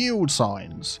have yield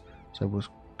signs. So we'll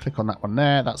click on that one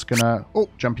there. That's going to, oh,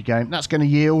 jumpy game. That's going to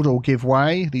yield or give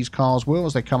way. These cars will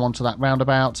as they come onto that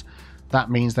roundabout. That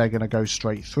means they're going to go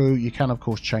straight through. You can, of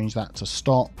course, change that to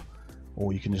stop,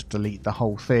 or you can just delete the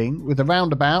whole thing. With the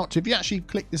roundabout, if you actually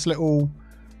click this little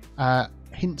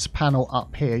hints panel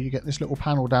up here, you get this little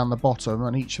panel down the bottom,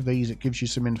 and each of these, it gives you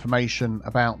some information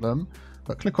about them.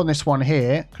 But click on this one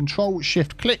here, Control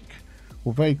Shift click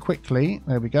will very quickly,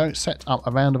 there we go, set up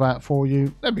a roundabout for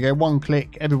you. There we go, one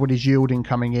click, everybody's yielding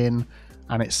coming in,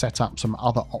 and it's set up some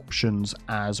other options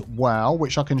as well,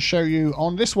 which I can show you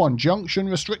on this one, junction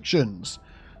restrictions.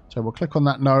 So we'll click on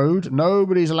that node.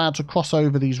 Nobody's allowed to cross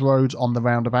over these roads on the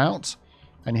roundabout.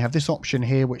 And you have this option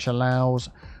here which allows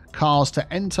cars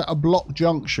to enter a block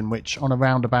junction, which on a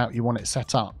roundabout you want it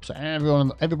set up. So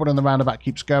everybody on the roundabout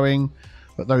keeps going,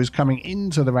 but those coming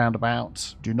into the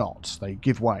roundabout do not. They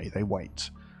give way, they wait.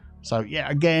 So yeah,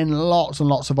 again, lots and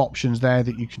lots of options there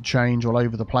that you can change all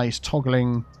over the place.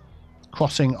 Toggling,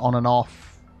 crossing on and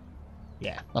off.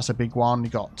 Yeah, that's a big one.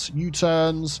 You've got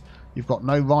U-turns. You've got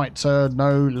no right turn,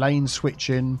 no lane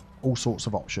switching. all sorts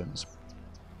of options.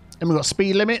 And we've got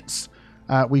speed limits.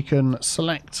 We can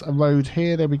select a road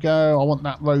here. There we go. I want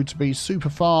that road to be super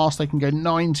fast. They can go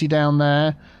 90 down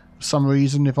there. For some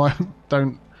reason, if I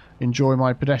don't enjoy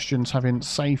my pedestrians having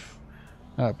safe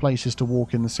places to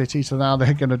walk in the city. So now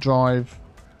they're going to drive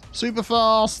super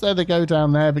fast. There they go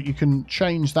down there. But you can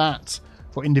change that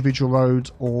for individual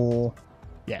roads or,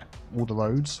 yeah, all the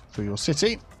roads for your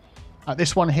city.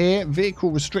 This one here,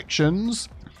 vehicle restrictions.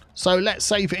 So let's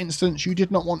say, for instance, you did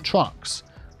not want trucks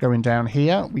going down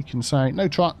here. We can say no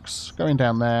trucks going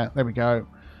down there. There we go.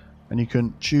 And you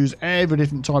can choose every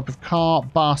different type of car,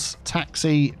 bus,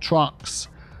 taxi, trucks,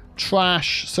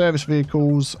 trash, service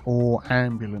vehicles, or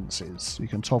ambulances. You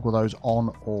can toggle those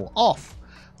on or off.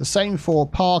 The same for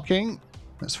parking.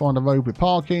 Let's find a road with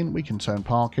parking. We can turn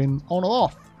parking on or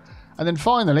off. And then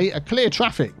finally, a clear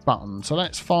traffic button. So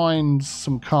let's find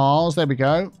some cars. There we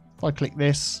go. If I click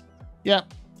this,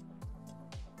 yep.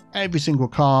 Every single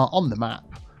car on the map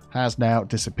has now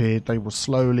disappeared. They will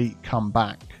slowly come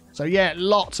back. So yeah,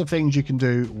 lots of things you can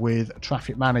do with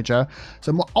Traffic Manager.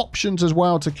 Some options as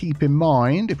well to keep in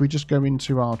mind. If we just go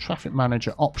into our Traffic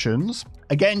Manager options,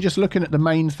 again, just looking at the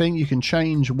main thing, you can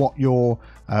change what your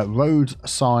road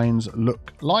signs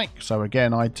look like. So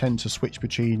again, I tend to switch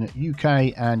between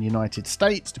UK and United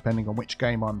States, depending on which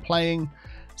game I'm playing.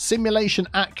 Simulation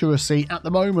accuracy at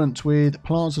the moment with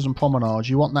plazas and promenades,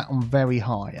 you want that on very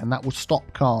high, and that will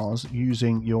stop cars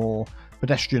using your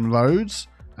pedestrian roads.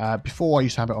 Before I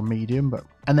used to have it on medium,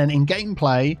 and then in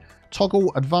gameplay,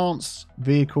 toggle advanced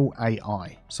vehicle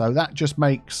AI. So that just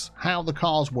makes how the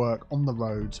cars work on the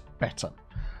roads better.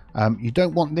 You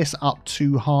don't want this up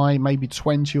too high, maybe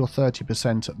 20 or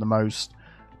 30% at the most.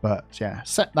 But yeah,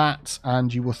 set that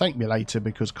and you will thank me later,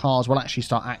 because cars will actually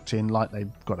start acting like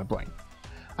they've got a brain.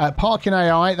 Parking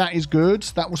AI, that is good.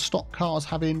 That will stop cars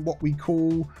having what we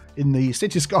call in the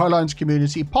City Skylines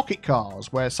community pocket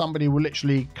cars, where somebody will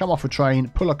literally come off a train,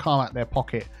 pull a car out their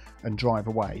pocket and drive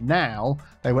away. Now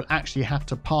they will actually have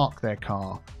to park their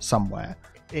car somewhere.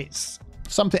 It's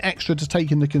something extra to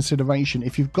take into consideration.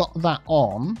 If you've got that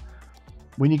on,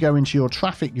 when you go into your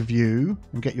traffic view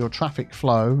and get your traffic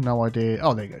flow, no idea.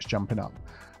 Oh, there it goes, jumping up.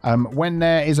 When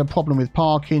there is a problem with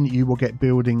parking, you will get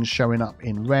buildings showing up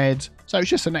in red. So it's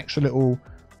just an extra little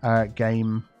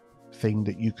game thing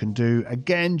that you can do.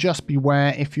 Again, just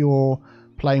beware if you're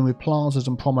playing with plazas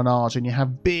and promenades and you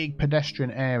have big pedestrian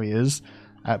areas,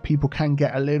 people can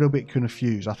get a little bit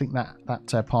confused. I think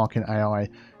that parking AI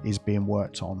is being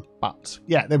worked on. But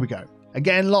yeah, there we go.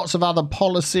 Again, lots of other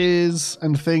policies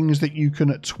and things that you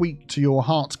can tweak to your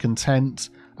heart's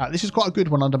content. This is quite a good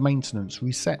one under maintenance.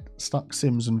 Reset stuck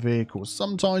sims and vehicles.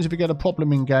 Sometimes if you get a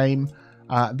problem in game,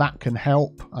 that can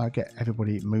help get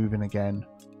everybody moving again.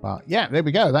 But yeah, there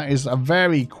we go. That is a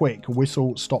very quick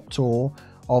whistle-stop tour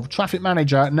of Traffic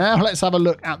Manager. Now let's have a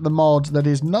look at the mod that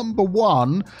is number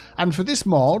 1. And for this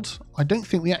mod, I don't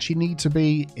think we actually need to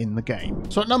be in the game.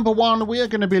 So at number 1, we are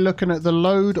going to be looking at the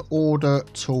Load Order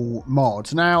Tool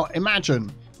mod. Now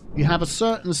imagine you have a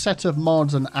certain set of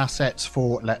mods and assets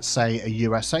for, let's say, a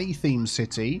USA themed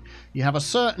city. You have a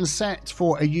certain set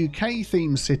for a UK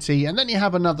themed city, and then you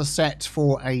have another set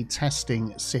for a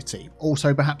testing city.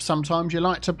 Also, perhaps sometimes you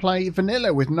like to play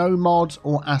vanilla with no mods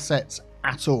or assets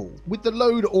at all. With the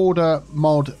Load Order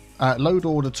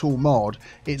Tool mod,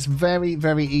 it's very,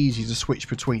 very easy to switch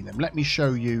between them. Let me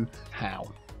show you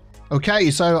how.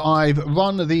 Okay, so I've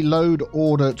run the Load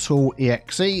Order Tool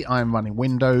exe. I'm running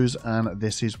Windows, and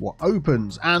this is what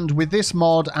opens. And with this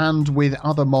mod and with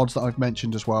other mods that I've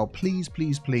mentioned as well, please,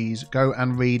 please, please go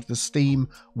and read the Steam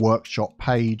Workshop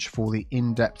page for the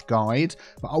in-depth guide.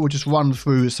 But I will just run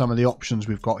through some of the options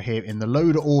we've got here in the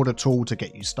Load Order Tool to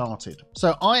get you started.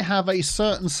 So I have a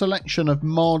certain selection of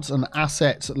mods and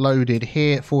assets loaded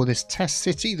here for this test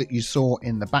city that you saw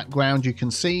in the background. You can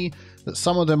see that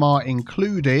some of them are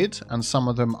included and some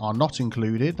of them are not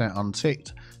included. They're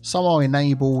unticked. Some are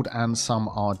enabled and some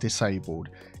are disabled.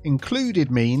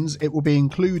 Included means it will be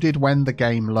included when the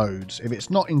game loads. If it's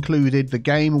not included, the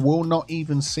game will not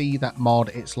even see that mod.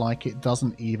 It's like it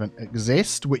doesn't even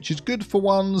exist, which is good for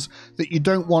ones that you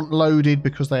don't want loaded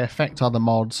because they affect other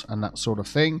mods and that sort of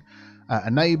thing.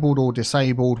 Enabled or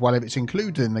disabled, well, if it's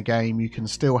included in the game, you can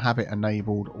still have it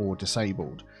enabled or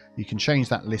disabled. You can change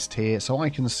that list here, so I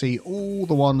can see all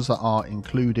the ones that are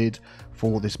included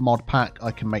for this mod pack.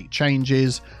 I can make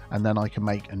changes and then I can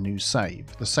make a new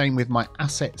save. The same with my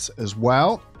assets as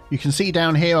well. You can see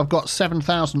down here I've got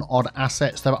 7,000 odd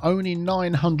assets. There are only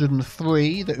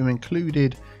 903 that are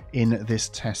included in this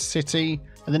test city.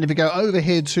 And then if you go over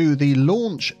here to the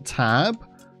launch tab,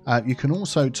 You can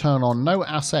also turn on no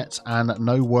assets and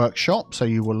no workshop, so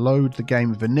you will load the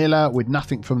game vanilla with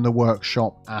nothing from the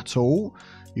workshop at all.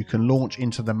 You can launch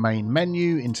into the main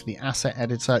menu, into the asset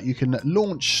editor. You can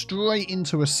launch straight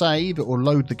into a save. It will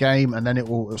load the game and then it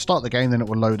will start the game, then it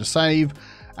will load a save.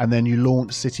 And then you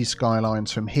launch City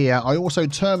Skylines from here. I also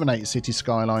terminate City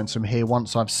Skylines from here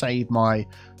once I've saved my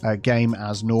game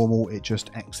as normal. It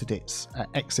just exits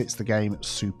the game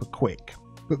super quick.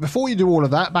 But before you do all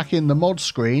of that, back in the mod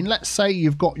screen, let's say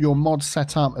you've got your mods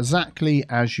set up exactly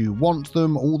as you want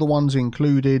them, all the ones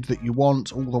included that you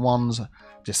want, all the ones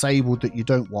disabled that you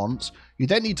don't want. You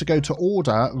then need to go to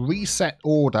order, reset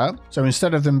order. So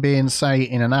instead of them being, say,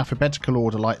 in an alphabetical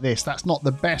order like this, that's not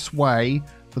the best way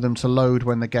for them to load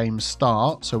when the game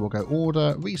starts. So we'll go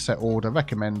order, reset order,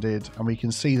 recommended, and we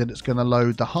can see that it's going to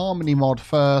load the Harmony mod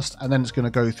first, and then it's going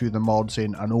to go through the mods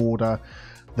in an order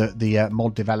that the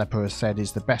mod developer has said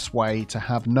is the best way to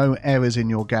have no errors in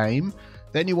your game.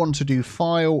 Then you want to do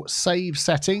file save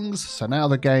settings, so now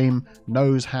the game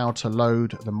knows how to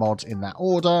load the mods in that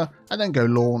order, and then go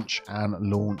launch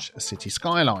and launch City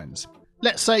Skylines.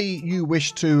 Let's say you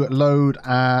wish to load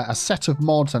a set of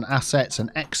mods and assets,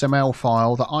 an XML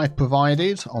file that I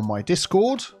provided on my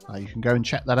Discord. You can go and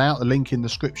check that out, the link in the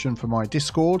description for my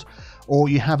Discord. Or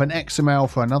you have an XML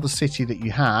for another city that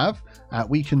you have.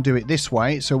 We can do it this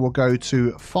way. So we'll go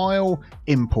to File,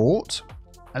 Import,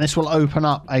 and this will open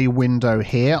up a window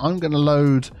here. I'm going to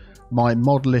load my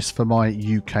mod list for my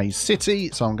UK city.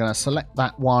 So I'm going to select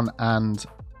that one and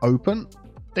open.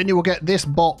 Then you will get this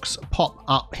box pop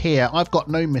up here. I've got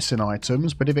no missing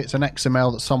items, but if it's an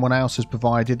XML that someone else has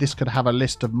provided, this could have a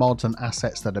list of mods and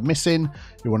assets that are missing.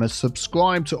 You want to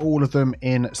subscribe to all of them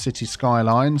in City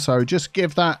Skylines. So just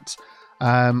give that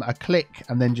a click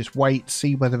and then just wait,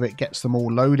 see whether it gets them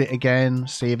all, load it again,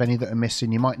 see if any that are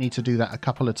missing. You might need to do that a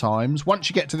couple of times. Once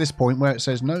you get to this point where it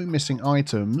says no missing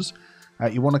items,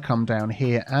 you want to come down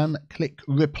here and click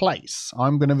replace.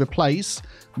 I'm going to replace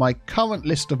my current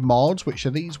list of mods, which are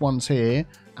these ones here,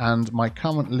 and my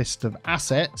current list of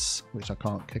assets, which I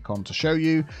can't click on to show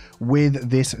you, with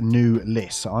this new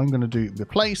list. So I'm going to do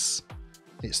replace.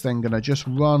 It's then going to just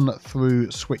run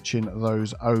through switching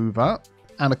those over.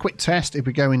 And a quick test, if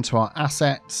we go into our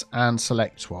assets and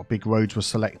select, well, big roads were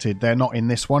selected. They're not in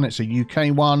this one. It's a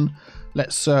UK one.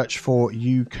 Let's search for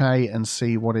UK and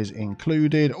see what is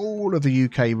included. All of the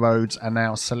UK roads are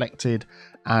now selected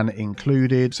and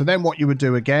included. So then what you would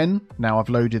do again, now I've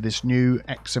loaded this new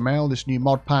XML, this new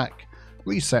mod pack,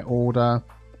 reset order,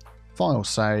 file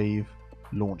save,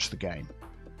 launch the game.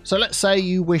 So let's say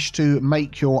you wish to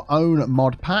make your own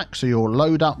mod pack. So your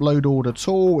load up, load order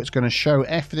tool, it's going to show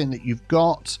everything that you've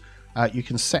got. You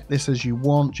can set this as you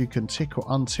want. You can tick or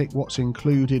untick what's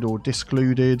included or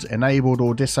discluded, enabled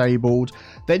or disabled.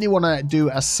 Then you want to do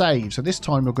a save. So this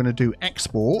time we're going to do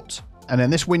export. And then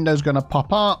this window is going to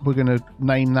pop up. We're going to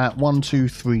name that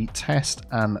 123 test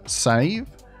and save.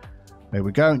 There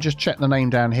we go. Just check the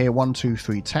name down here,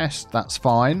 123 test. That's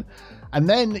fine. And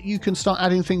then you can start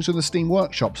adding things to the Steam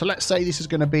Workshop. So let's say this is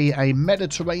going to be a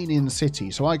Mediterranean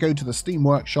city. So I go to the Steam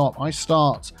Workshop, I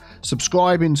start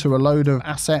subscribing to a load of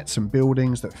assets and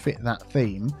buildings that fit that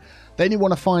theme. Then you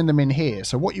want to find them in here.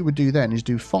 So what you would do then is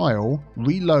do File,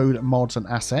 Reload Mods and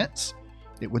Assets.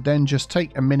 It would then just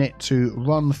take a minute to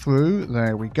run through.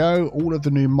 There we go. All of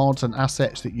the new mods and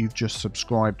assets that you've just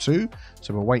subscribed to.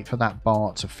 So we'll wait for that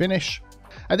bar to finish.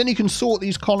 And then you can sort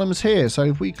these columns here. So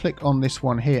if we click on this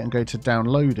one here and go to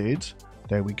downloaded,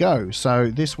 there we go.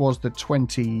 So this was the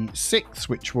 26th,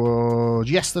 which was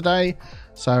yesterday.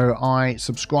 So I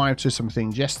subscribed to some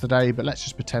things yesterday, but let's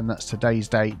just pretend that's today's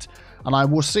date. And I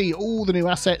will see all the new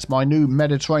assets, my new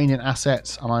Mediterranean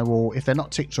assets, and I will, if they're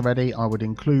not ticked already, I would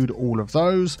include all of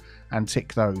those and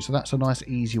tick those. So that's a nice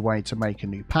easy way to make a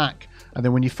new pack. And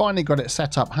then when you finally got it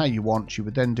set up how you want, you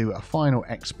would then do a final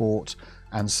export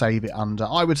and save it under,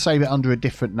 I would save it under a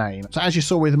different name. So as you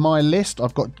saw with my list,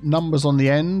 I've got numbers on the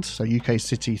end. So UK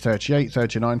City 38,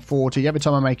 39, 40. Every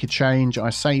time I make a change, I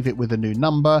save it with a new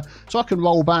number. So I can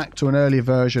roll back to an earlier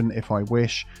version if I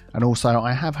wish. And also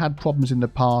I have had problems in the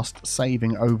past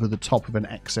saving over the top of an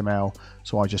XML.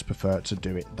 So I just prefer to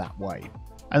do it that way.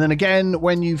 And then again,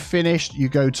 when you've finished, you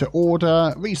go to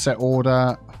order, reset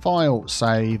order, file,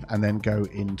 save, and then go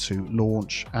into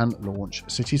launch and launch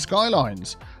City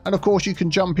Skylines. And of course, you can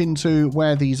jump into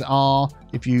where these are.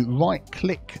 If you right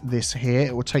click this here,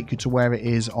 it will take you to where it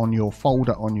is on your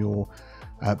folder on your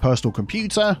personal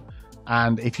computer.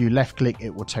 And if you left click,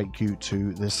 it will take you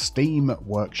to the Steam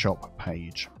Workshop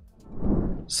page.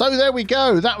 So there we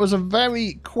go. That was a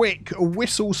very quick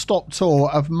whistle-stop tour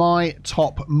of my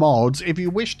top mods. If you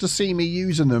wish to see me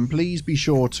using them, please be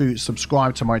sure to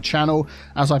subscribe to my channel.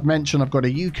 As I've mentioned, I've got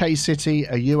a UK city,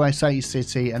 a USA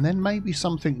city, and then maybe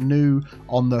something new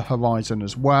on the horizon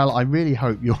as well. I really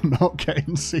hope you're not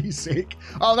getting seasick.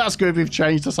 Oh, that's good. We've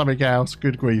changed to something else.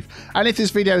 Good grief. And if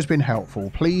this video has been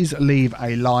helpful, please leave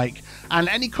a like. And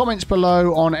any comments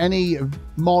below on any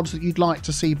mods that you'd like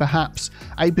to see perhaps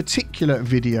a particular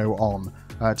video on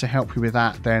to help you with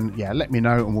that, then yeah, let me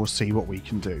know and we'll see what we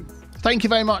can do. Thank you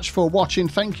very much for watching.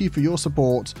 Thank you for your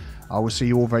support. I will see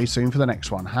you all very soon for the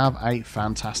next one. Have a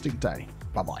fantastic day.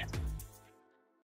 Bye-bye.